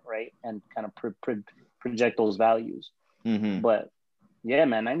from it, right, and kind of project those values. But yeah,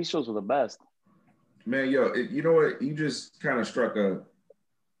 man, 90 shows were the best. Man, yo, you know what? You just kind of struck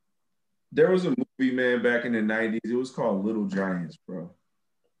there was a movie, man, back in the 90s. It was called Little Giants, bro.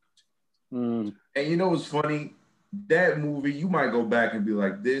 And you know what's funny? That movie, you might go back and be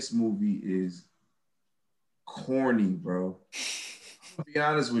like, this movie is corny, bro. I'll be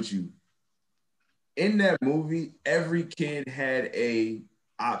honest with you. In that movie, every kid had a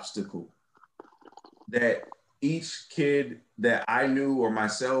obstacle that each kid that I knew or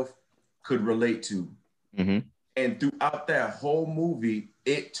myself could relate to. And throughout that whole movie,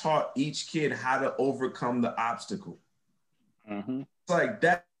 it taught each kid how to overcome the obstacle. It's like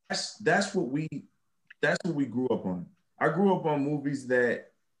that's what we grew up on. I grew up on movies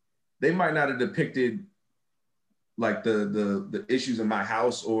that they might not have depicted like the issues in my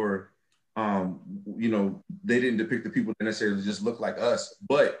house, or they didn't depict the people that necessarily just look like us,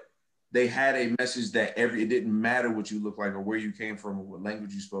 but they had a message that it didn't matter what you look like or where you came from or what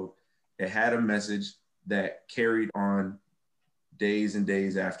language you spoke. It had a message that carried on days and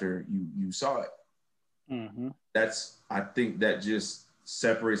days after you saw it. I think that just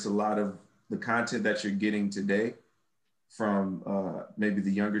separates a lot of the content that you're getting today from maybe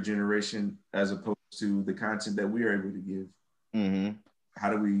the younger generation, as opposed to the content that we are able to give. How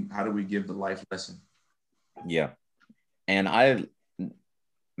do we give the life lesson? Yeah. And I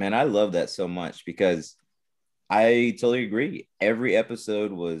love that so much, because I totally agree. Every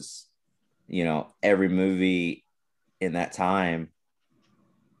episode was, every movie in that time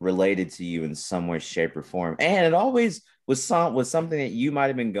related to you in some way, shape, or form. And it always was something that you might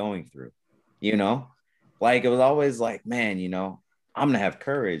have been going through, like it was always like, man, I'm going to have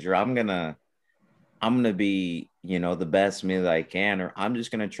courage, or I'm going to be, the best me that I can, or I'm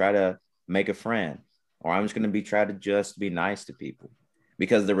just going to try to make a friend, or I'm just going to try to just be nice to people.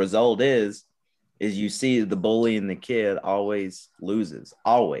 Because the result is you see the bully and the kid always loses.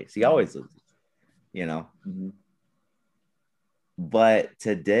 He always loses, But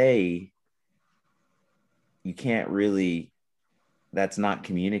today, you can't really, that's not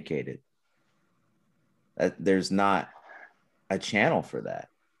communicated. There's not a channel for that,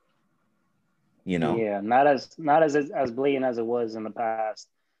 Yeah, not as blatant as it was in the past.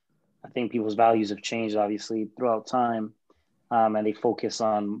 I think people's values have changed, obviously, throughout time. And they focus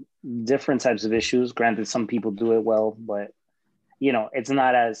on different types of issues. Granted, some people do it well, but it's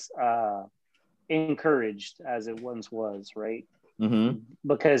not as encouraged as it once was, right?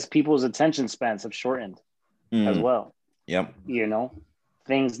 Because people's attention spans have shortened as well. Yep.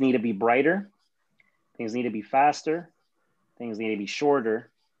 Things need to be brighter, things need to be faster, things need to be shorter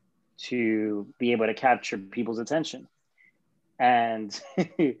to be able to capture people's attention. And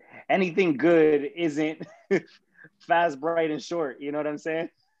anything good isn't fast, bright, and short. You know what I'm saying?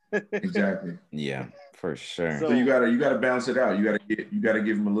 Exactly. Yeah, for sure. So you gotta balance it out. You gotta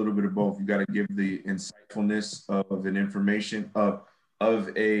give them a little bit of both. You gotta give the insightfulness of an information of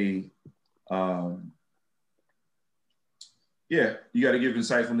a you got to give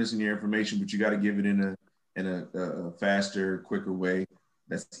insightfulness in your information, but you got to give it in a faster, quicker way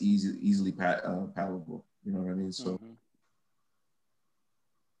that's easily palatable. You know what I mean? So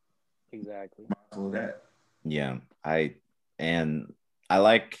exactly. Mindful of that. Yeah, I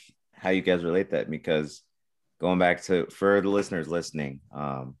like how you guys relate that, because going back to, for the listeners listening,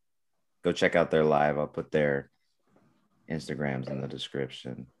 go check out their live. I'll put their Instagrams in the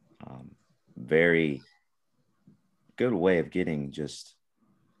description. Very good way of getting just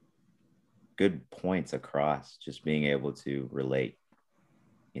good points across, just being able to relate,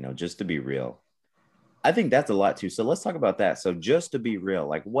 just to be real. I think that's a lot too. So let's talk about that. So just to be real,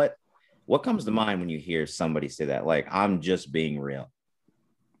 like what comes to mind when you hear somebody say that? Like, I'm just being real.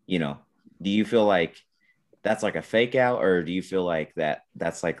 Do you feel like that's like a fake out, or do you feel like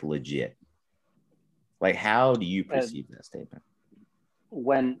that's like legit? Like, how do you perceive that statement?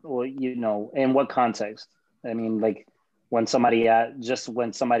 Well, in what context? I mean, like when somebody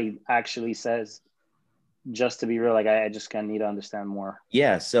actually says, just to be real, like I just kind of need to understand more.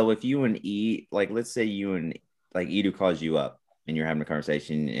 Yeah. So if you and like, let's say you and like Edu calls you up and you're having a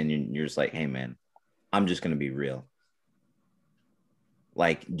conversation and you're just like, hey man, I'm just going to be real.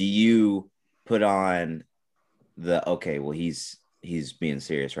 Like, do you put on okay, well, he's being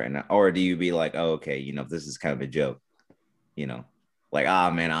serious right now? Or do you be like, oh, okay, this is kind of a joke, like,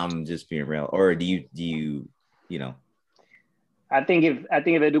 man, I'm just being real? Or do you I think if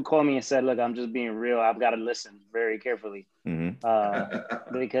they do call me and said, look, I'm just being real, I've got to listen very carefully.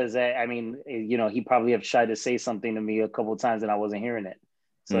 Because I mean, he probably have tried to say something to me a couple of times and I wasn't hearing it.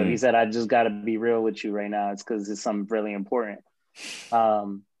 So if he said, I just got to be real with you right now, it's because it's something really important.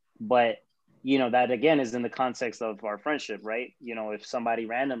 But that again is in the context of our friendship, right? If somebody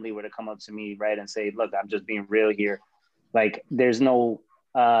randomly were to come up to me, right, and say, look, I'm just being real here, like there's no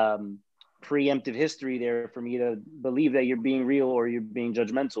preemptive history there for me to believe that you're being real or you're being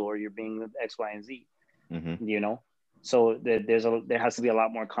judgmental or you're being X, Y, and Z. So there has to be a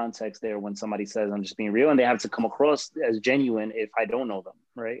lot more context there when somebody says I'm just being real, and they have to come across as genuine if I don't know them,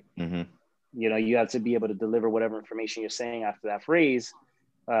 right? You have to be able to deliver whatever information you're saying after that phrase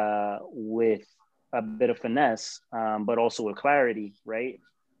with a bit of finesse, but also with clarity, right?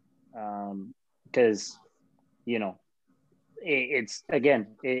 Because it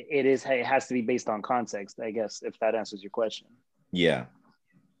has to be based on context, I guess, if that answers your question. Yeah,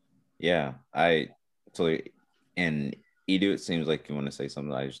 I totally. And Edu, it seems like you want to say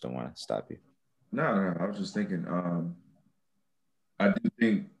something. I just don't want to stop you. No, I was just thinking. I do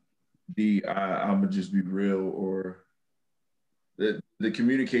think I'm gonna just be real, or the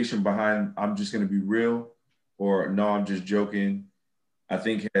communication behind I'm just gonna be real, or no, I'm just joking, I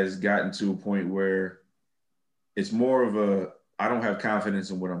think has gotten to a point where it's more of I don't have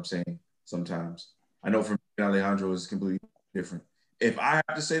confidence in what I'm saying sometimes. I know for me, Alejandro is completely different. If I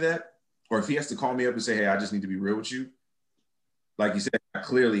have to say that, or if he has to call me up and say, hey, I just need to be real with you, like you said, I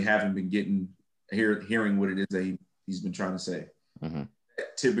clearly haven't been hearing what it is that he's been trying to say. That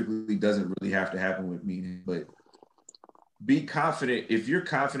typically doesn't really have to happen with me, but be confident. If you're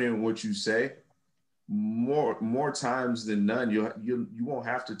confident in what you say, more times than none, you won't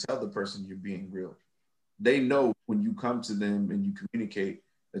have to tell the person you're being real. They know when you come to them and you communicate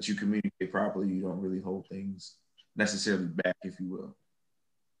that you communicate properly. You don't really hold things necessarily back, if you will.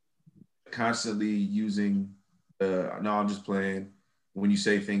 Constantly using no, I'm just playing, when you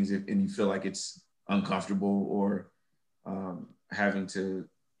say things and you feel like it's uncomfortable, or having to,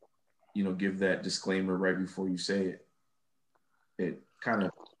 give that disclaimer right before you say it, it kind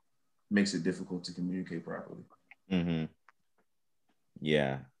of makes it difficult to communicate properly.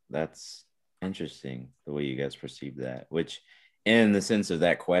 Yeah, that's interesting the way you guys perceive that, which in the sense of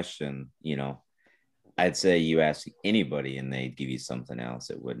that question, I'd say you ask anybody and they'd give you something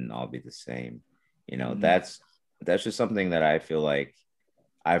else. It wouldn't all be the same. That's just something that I feel like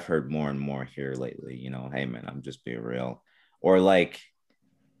I've heard more and more here lately. Hey man, I'm just being real. Or like,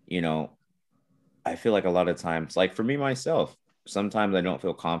 I feel like a lot of times, like for me myself, sometimes I don't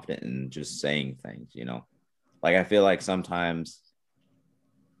feel confident in just saying things, like I feel like sometimes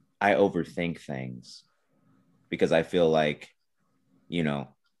I overthink things because I feel like,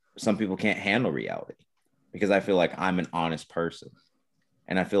 some people can't handle reality, because I feel like I'm an honest person.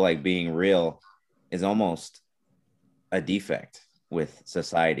 And I feel like being real is almost a defect with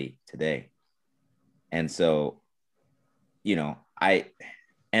society today. And so,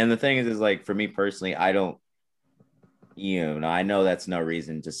 and the thing is like, for me personally, I don't, I know that's no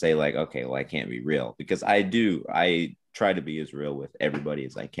reason to say like, okay, well, I can't be real, because I try to be as real with everybody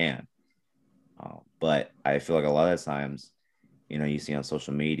as I can. But I feel like a lot of times, you see on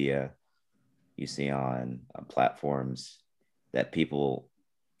social media, you see on platforms that people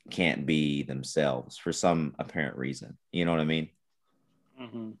can't be themselves for some apparent reason. You know what I mean?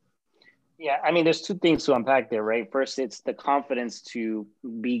 Yeah, I mean, there's two things to unpack there, right? First, it's the confidence to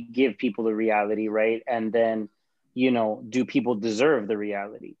give people the reality, right? And then, do people deserve the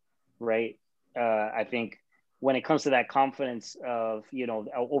reality, right? I think when it comes to that confidence of, you know,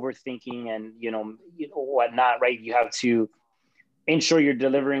 overthinking and, you know, whatnot, right? You have to ensure you're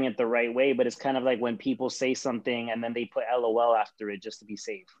delivering it the right way. But it's kind of like when people say something and then they put LOL after it just to be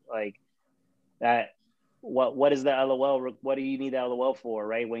safe. Like that, what is the LOL? What do you need the LOL for,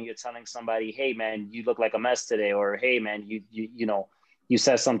 right? When you're telling somebody, hey man, you look like a mess today, or hey man, you know, you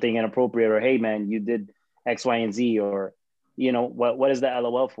said something inappropriate, or hey man, you did X, Y, and Z, or, you know, what is the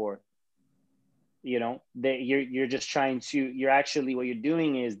LOL for? You know, that you're just trying to, you're actually, what you're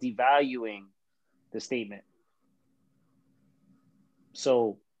doing is devaluing the statement.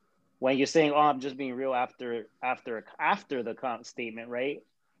 So when you're saying, oh, I'm just being real after the statement, right?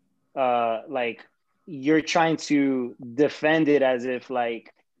 Like you're trying to defend it as if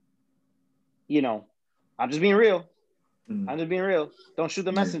like, you know, I'm just being real. I'm just being real. Don't shoot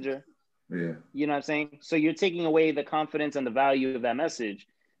the messenger. Yeah. You know what I'm saying? So you're taking away the confidence and the value of that message.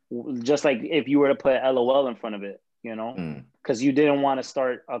 Just like if you were to put LOL in front of it, you know, because you didn't want to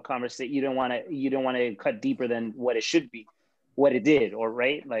start a conversation. You didn't want to cut deeper than what it should be, what it did, or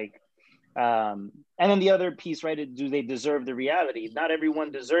right? Like, and then the other piece, right? Do they deserve the reality? Not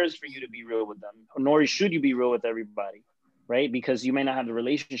everyone deserves for you to be real with them, nor should you be real with everybody, right? Because you may not have the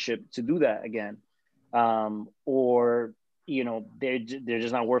relationship to do that again. Or, you know, they're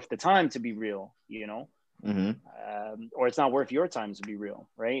just not worth the time to be real, you know, or it's not worth your time to be real,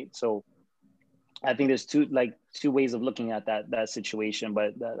 right? So I think there's two ways of looking at that situation,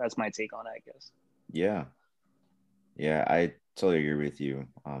 but that's my take on it, I guess. Yeah, I totally agree with you.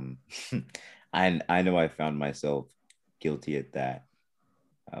 I know I found myself guilty at that,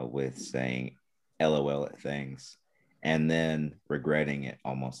 with saying LOL at things and then regretting it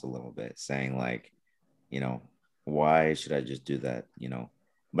almost a little bit, saying like, you know, why should I just do that? You know,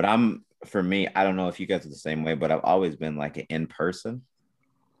 but for me, I don't know if you guys are the same way, but I've always been like an in person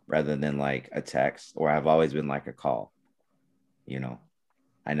rather than like a text, or I've always been like a call. You know,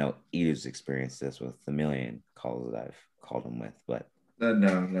 I know Edu's experienced this with the million calls that I've called him with, but no,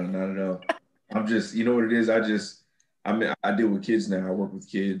 not at all. I'm just, you know what it is? I deal with kids now. I work with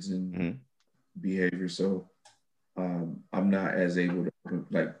kids and behavior. So I'm not as able to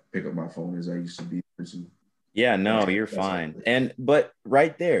like pick up my phone as I used to be. Yeah, no, you're fine. But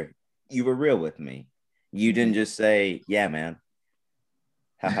right there, you were real with me. You didn't just say, yeah, man.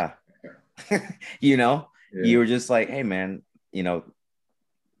 Haha. You know, you were just like, hey man, you know,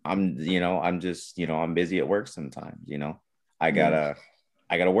 I'm just, you know, I'm busy at work sometimes, you know, I gotta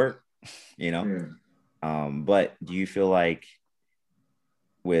work, you know. But do you feel like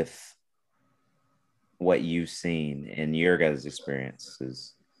with what you've seen in your guys'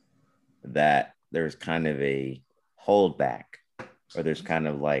 experiences that there's kind of a holdback, or there's kind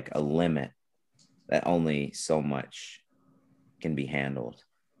of like a limit that only so much can be handled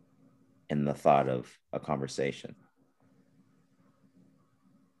in the thought of a conversation?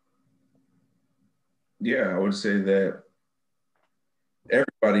 Yeah, I would say that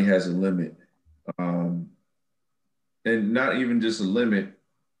everybody has a limit. And not even just a limit,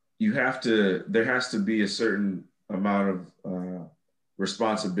 there has to be a certain amount of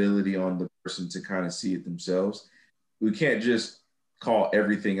responsibility on the person to kind of see it themselves. We can't just call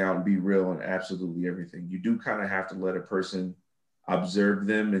everything out and be real on absolutely everything. You do kind of have to let a person observe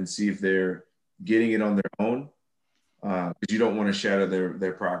them and see if they're getting it on their own, because you don't want to shadow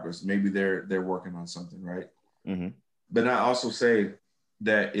their progress. Maybe they're working on something, right? But I also say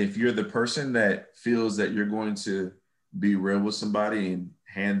that if you're the person that feels that you're going to be real with somebody and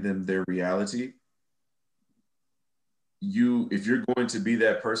hand them their reality, if you're going to be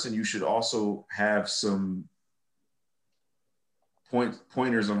that person, you should also have some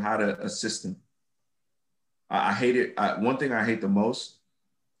pointers on how to assist them. I hate it. One thing I hate the most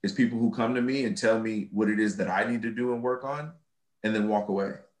is people who come to me and tell me what it is that I need to do and work on and then walk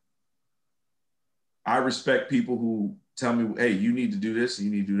away. I respect people who tell me, hey, you need to do this, and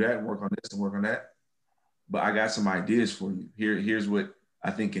you need to do that, and work on this and work on that. But I got some ideas for you. Here's what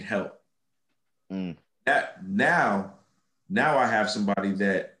I think can help. Now I have somebody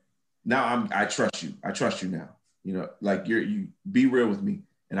that I trust you. I trust you now. You know, like you be real with me,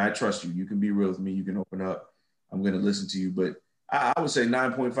 and I trust you. You can be real with me. You can open up. I'm going to listen to you. But I would say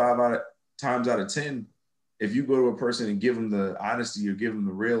 9.5 times out of 10, if you go to a person and give them the honesty or give them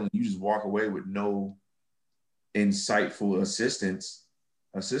the real, and you just walk away with no insightful assistance,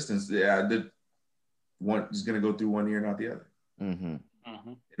 one is going to go through one ear, not the other.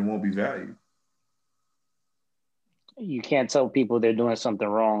 It won't be valued. You can't tell people they're doing something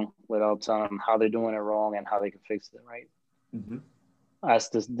wrong without telling them how they're doing it wrong and how they can fix it, right? That's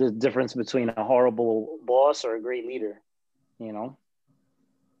the difference between a horrible boss or a great leader. You know,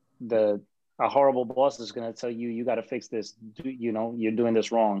 a horrible boss is going to tell you, you got to fix this. You know, you're doing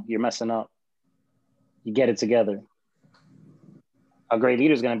this wrong. You're messing up. You get it together. A great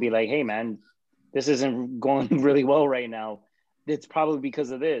leader is going to be like, hey, man, this isn't going really well right now. It's probably because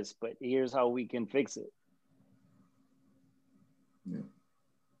of this, but here's how we can fix it. Yeah.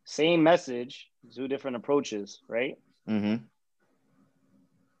 Same message, 2 different approaches, right? Mm-hmm.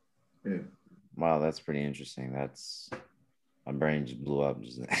 Yeah. Wow, that's pretty interesting. My brain just blew up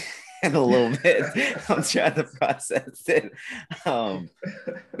just in a little bit. I'm trying to process it.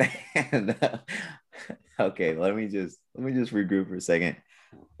 Okay, let me just regroup for a second.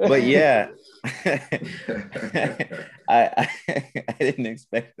 But yeah, I didn't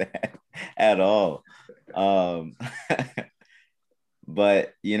expect that at all.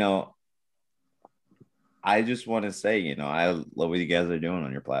 But you know, I just want to say, you know, I love what you guys are doing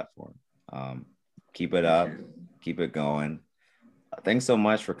on your platform. Keep it up, keep it going. Thanks so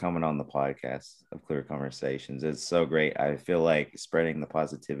much for coming on the podcast of Clear Conversations. It's so great. I feel like spreading the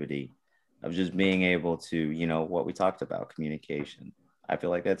positivity of just being able to, you know, what we talked about, communication. I feel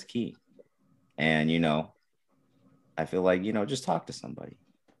like that's key. And, you know, I feel like, you know, just talk to somebody.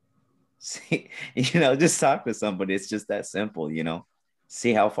 See, you know, just talk to somebody. It's just that simple, you know,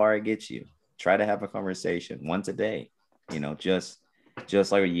 see how far it gets you. Try to have a conversation once a day, you know, just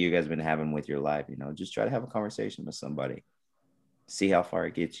like what you guys have been having with your life, you know, just try to have a conversation with somebody. See how far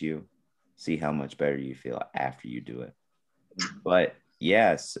it gets you. See how much better you feel after you do it. But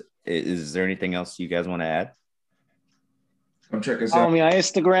yes, is there anything else you guys want to add? Come check us Follow out. me on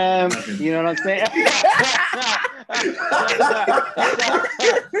Instagram. You know what I'm saying?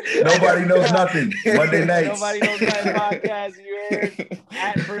 Nobody knows nothing. Monday nights. Nobody knows my podcast. You heard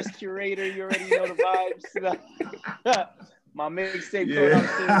at First Curator. You already know the vibes. My mixtape. Yeah.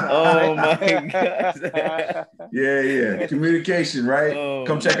 Oh my God. Yeah. Communication, right? Oh.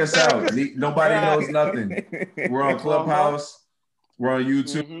 Come check us out. Nobody knows nothing. We're on Clubhouse. We're on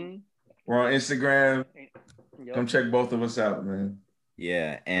YouTube. Mm-hmm. We're on Instagram. Yep. Come check both of us out, man.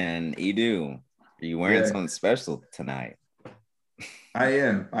 Yeah, and Edu, are you wearing something special tonight? I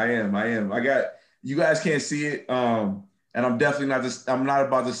am. I got, you guys can't see it. And I'm definitely I'm not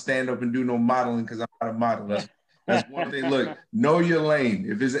about to stand up and do no modeling because I'm not a model. That's one thing. Look, know your lane.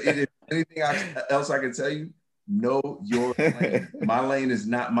 If there's anything else I can tell you, know your lane. My lane is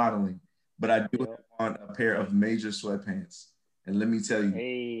not modeling, but I do have on a pair of major sweatpants. And let me tell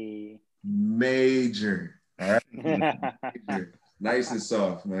you, major. All right. Major. Nice and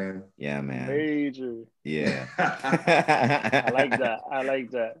soft, man. Yeah, man. Major. Yeah. I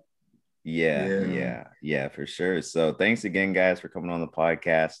like that. Yeah, for sure. So thanks again, guys, for coming on the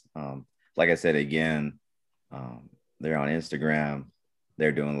podcast. Like I said again, they're on Instagram,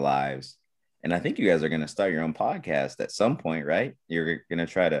 they're doing lives, and I think you guys are going to start your own podcast at some point, right? You're going to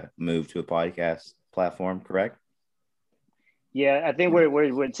try to move to a podcast platform, correct? Yeah, I think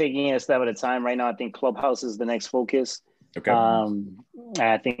we're taking it a step at a time right now. I think Clubhouse is the next focus. Okay.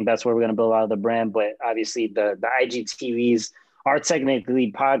 I think that's where we're going to build out of the brand, but obviously the IGTVs are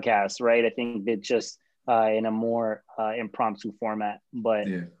technically podcasts, right? I think they're just in a more impromptu format, but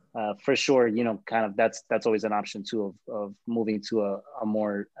for sure, you know, kind of that's always an option too of moving to a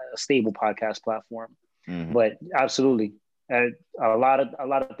more stable podcast platform. Mm-hmm. But absolutely, a lot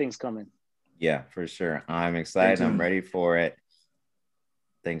of things coming. Yeah, for sure. I'm excited. I'm ready for it.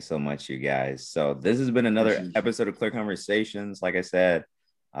 Thanks so much, you guys. So this has been another episode of Clear Conversations. Like I said,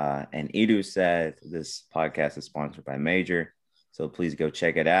 and Edu said, this podcast is sponsored by Major. So please go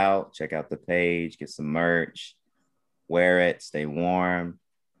check it out. Check out the page, get some merch, wear it, stay warm.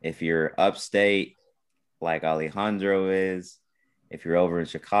 If you're upstate, like Alejandro is, if you're over in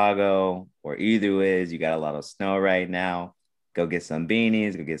Chicago or Edu is, you got a lot of snow right now. Go get some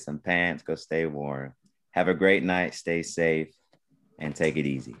beanies, go get some pants, go stay warm. Have a great night, stay safe, and take it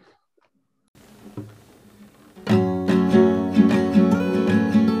easy.